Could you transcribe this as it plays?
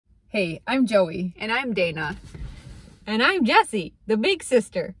Hey, I'm Joey. And I'm Dana. And I'm Jessie, the big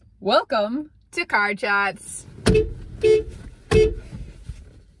sister. Welcome to Car Chats.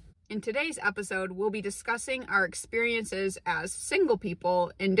 In today's episode, we'll be discussing our experiences as single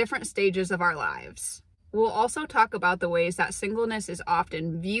people in different stages of our lives. We'll also talk about the ways that singleness is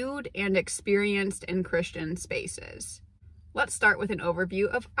often viewed and experienced in Christian spaces. Let's start with an overview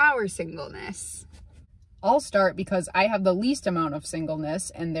of our singleness. I'll start because I have the least amount of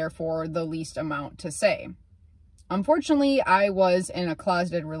singleness and therefore the least amount to say. Unfortunately, I was in a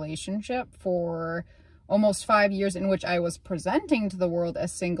closeted relationship for almost 5 years in which I was presenting to the world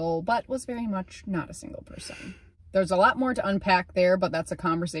as single, but was very much not a single person. There's a lot more to unpack there, but that's a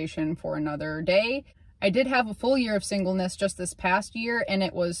conversation for another day. I did have a full year of singleness just this past year, and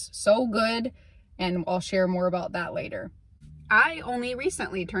it was so good, and I'll share more about that later. I only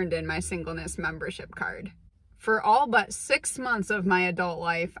recently turned in my singleness membership card. For all but 6 months of my adult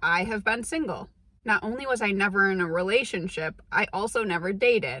life, I have been single. Not only was I never in a relationship, I also never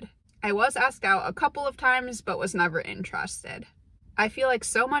dated. I was asked out a couple of times, but was never interested. I feel like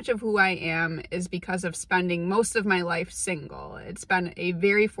so much of who I am is because of spending most of my life single. It's been a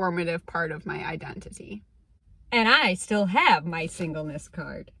very formative part of my identity. And I still have my singleness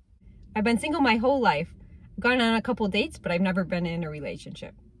card. I've been single my whole life. I've gone on a couple dates, but I've never been in a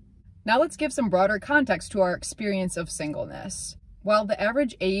relationship. Now let's give some broader context to our experience of singleness. While the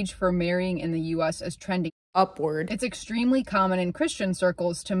average age for marrying in the US is trending upward, it's extremely common in Christian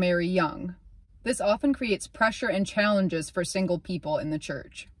circles to marry young. This often creates pressure and challenges for single people in the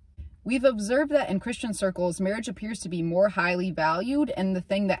church. We've observed that in Christian circles, marriage appears to be more highly valued and the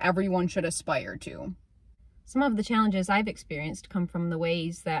thing that everyone should aspire to. Some of the challenges I've experienced come from the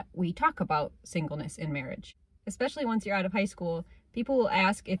ways that we talk about singleness in marriage. Especially once you're out of high school, people will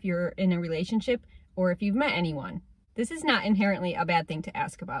ask if you're in a relationship or if you've met anyone. This is not inherently a bad thing to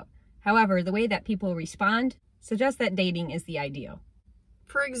ask about. However, the way that people respond suggests that dating is the ideal.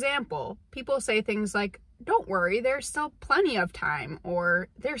 For example, people say things like, "Don't worry, there's still plenty of time," or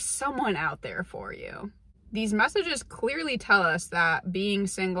 "There's someone out there for you." These messages clearly tell us that being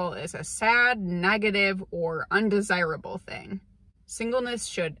single is a sad, negative, or undesirable thing. Singleness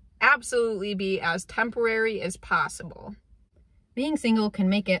should absolutely be as temporary as possible. Being single can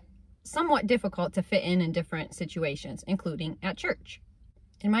make it somewhat difficult to fit in different situations, including at church.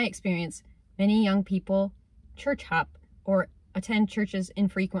 In my experience, many young people church hop or attend churches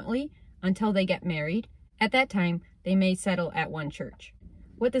infrequently until they get married. At that time, they may settle at one church.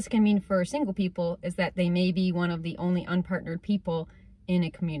 What this can mean for single people is that they may be one of the only unpartnered people in a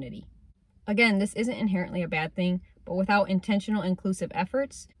community. Again, this isn't inherently a bad thing, but without intentional inclusive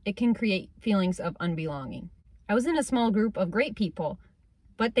efforts, it can create feelings of unbelonging. I was in a small group of great people,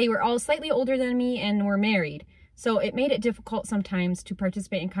 but they were all slightly older than me and were married, so it made it difficult sometimes to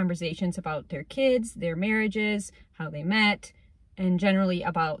participate in conversations about their kids, their marriages, how they met, and generally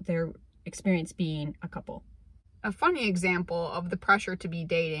about their experience being a couple. A funny example of the pressure to be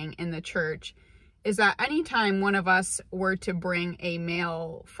dating in the church is that anytime one of us were to bring a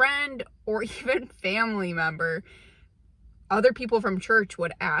male friend or even family member, other people from church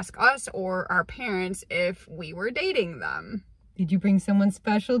would ask us or our parents if we were dating them. Did you bring someone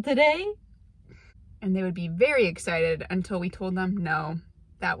special today? And they would be very excited until we told them, no,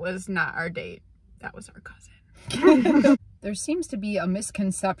 that was not our date. That was our cousin. There seems to be a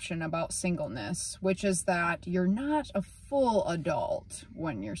misconception about singleness, which is that you're not a full adult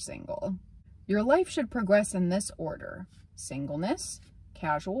when you're single. Your life should progress in this order: singleness,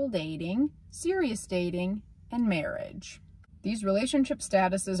 casual dating, serious dating, and marriage. These relationship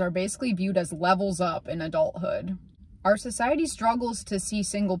statuses are basically viewed as levels up in adulthood. Our society struggles to see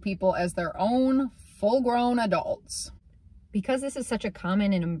single people as their own full-grown adults. Because this is such a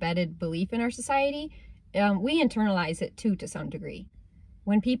common and embedded belief in our society, we internalize it too to some degree.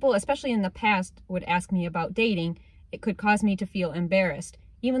 When people, especially in the past, would ask me about dating, it could cause me to feel embarrassed,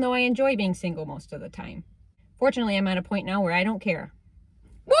 even though I enjoy being single most of the time. Fortunately, I'm at a point now where I don't care.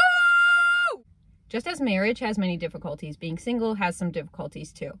 Woo! Just as marriage has many difficulties, being single has some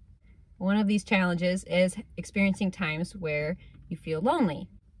difficulties too. One of these challenges is experiencing times where you feel lonely.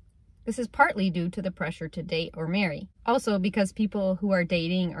 This is partly due to the pressure to date or marry. Also, because people who are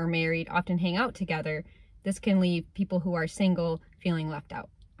dating or married often hang out together, this can leave people who are single feeling left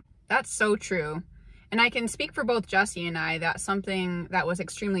out. That's so true. And I can speak for both Jessie and I that something that was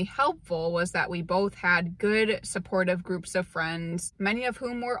extremely helpful was that we both had good, supportive groups of friends, many of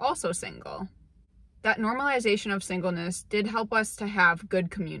whom were also single. That normalization of singleness did help us to have good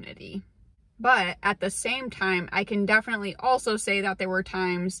community. But at the same time, I can definitely also say that there were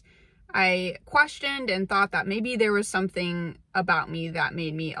times I questioned and thought that maybe there was something about me that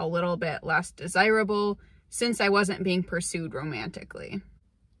made me a little bit less desirable since I wasn't being pursued romantically.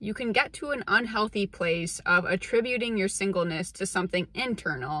 You can get to an unhealthy place of attributing your singleness to something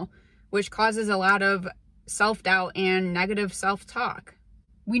internal, which causes a lot of self-doubt and negative self-talk.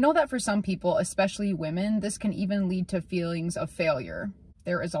 We know that for some people, especially women, this can even lead to feelings of failure.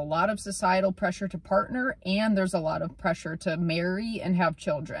 There is a lot of societal pressure to partner, and there's a lot of pressure to marry and have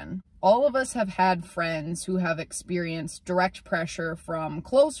children. All of us have had friends who have experienced direct pressure from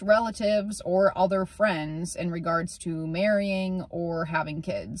close relatives or other friends in regards to marrying or having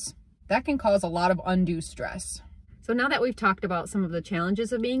kids. That can cause a lot of undue stress. So now that we've talked about some of the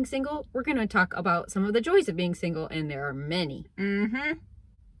challenges of being single, we're going to talk about some of the joys of being single, and there are many.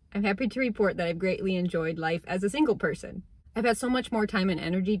 I'm happy to report that I've greatly enjoyed life as a single person. I've had so much more time and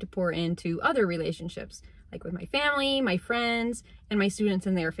energy to pour into other relationships, like with my family, my friends, and my students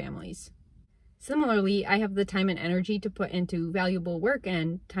and their families. Similarly, I have the time and energy to put into valuable work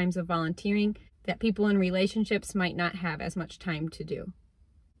and times of volunteering that people in relationships might not have as much time to do.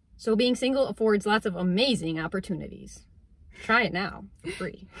 So being single affords lots of amazing opportunities. Try it now for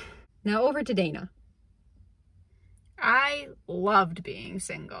free. Now over to Dana. I loved being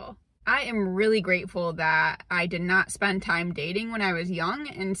single. I am really grateful that I did not spend time dating when I was young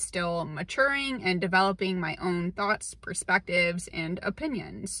and still maturing and developing my own thoughts, perspectives, and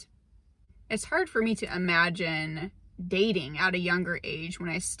opinions. It's hard for me to imagine dating at a younger age when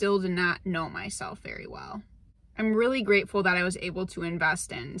I still did not know myself very well. I'm really grateful that I was able to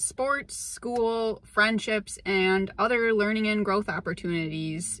invest in sports, school, friendships, and other learning and growth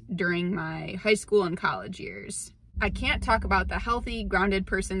opportunities during my high school and college years. I can't talk about the healthy, grounded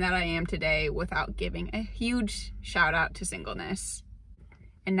person that I am today without giving a huge shout out to singleness.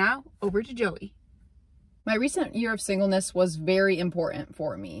 And now, over to Joey. My recent year of singleness was very important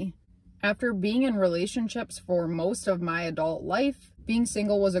for me. After being in relationships for most of my adult life, being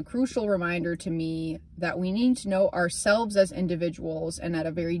single was a crucial reminder to me that we need to know ourselves as individuals and at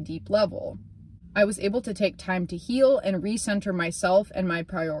a very deep level. I was able to take time to heal and recenter myself and my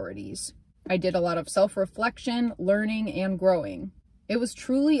priorities. I did a lot of self-reflection, learning, and growing. It was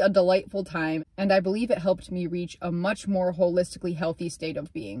truly a delightful time, and I believe it helped me reach a much more holistically healthy state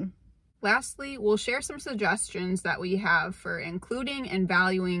of being. Lastly, we'll share some suggestions that we have for including and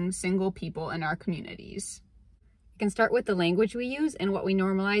valuing single people in our communities. We can start with the language we use and what we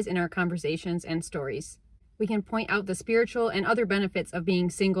normalize in our conversations and stories. We can point out the spiritual and other benefits of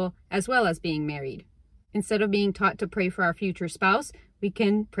being single as well as being married. Instead of being taught to pray for our future spouse, we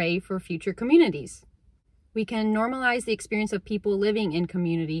can pray for future communities. We can normalize the experience of people living in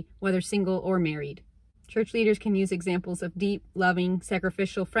community, whether single or married. Church leaders can use examples of deep, loving,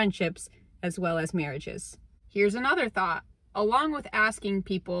 sacrificial friendships as well as marriages. Here's another thought. Along with asking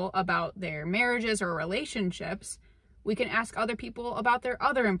people about their marriages or relationships, we can ask other people about their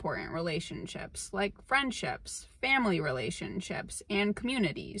other important relationships, like friendships, family relationships, and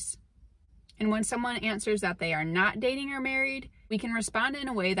communities. And when someone answers that they are not dating or married, we can respond in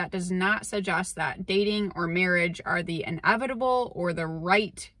a way that does not suggest that dating or marriage are the inevitable or the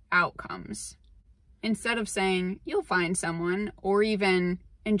right outcomes. Instead of saying, you'll find someone, or even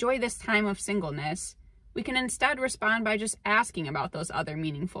enjoy this time of singleness, we can instead respond by just asking about those other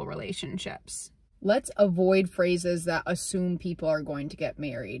meaningful relationships. Let's avoid phrases that assume people are going to get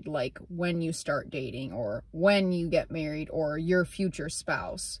married, like when you start dating, or when you get married, or your future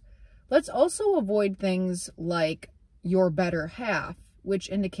spouse. Let's also avoid things like your better half, which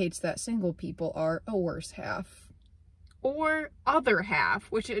indicates that single people are a worse half. Or other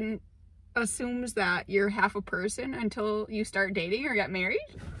half, which assumes that you're half a person until you start dating or get married.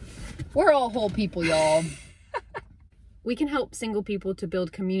 We're all whole people, y'all. We can help single people to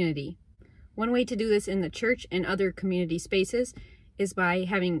build community. One way to do this in the church and other community spaces is by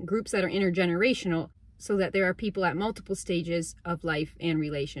having groups that are intergenerational so that there are people at multiple stages of life and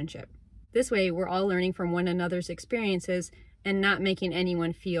relationship. This way, we're all learning from one another's experiences and not making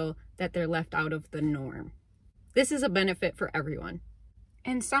anyone feel that they're left out of the norm. This is a benefit for everyone.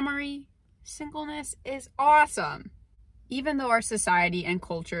 In summary, singleness is awesome. Even though our society and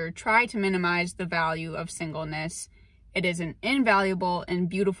culture try to minimize the value of singleness, it is an invaluable and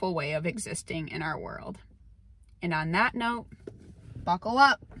beautiful way of existing in our world. And on that note, buckle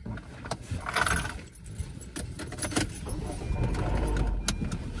up.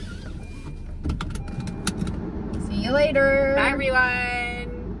 See you later. Bye,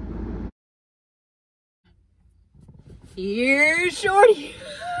 everyone. Here's Shorty.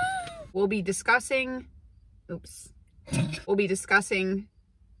 We'll be discussing... We'll be discussing...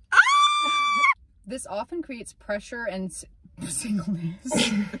 This often creates pressure and... Singleness. I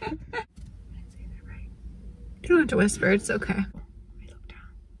didn't say that right. You don't have to whisper, it's okay. I looked down.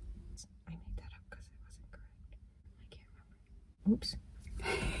 I made that up because it wasn't correct. I can't remember. Oops.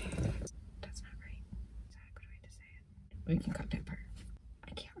 That's not right. Is that a good way to say it? We can cut that part.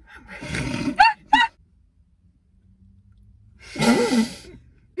 I can't remember.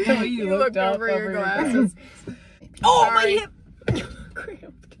 No, you looked up over your glasses. Oh, Sorry. my hip!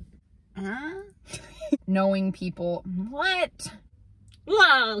 Cramped. Huh? Knowing people. What?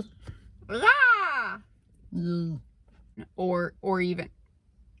 Lol. Ah! Or even.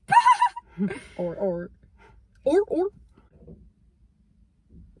 Or.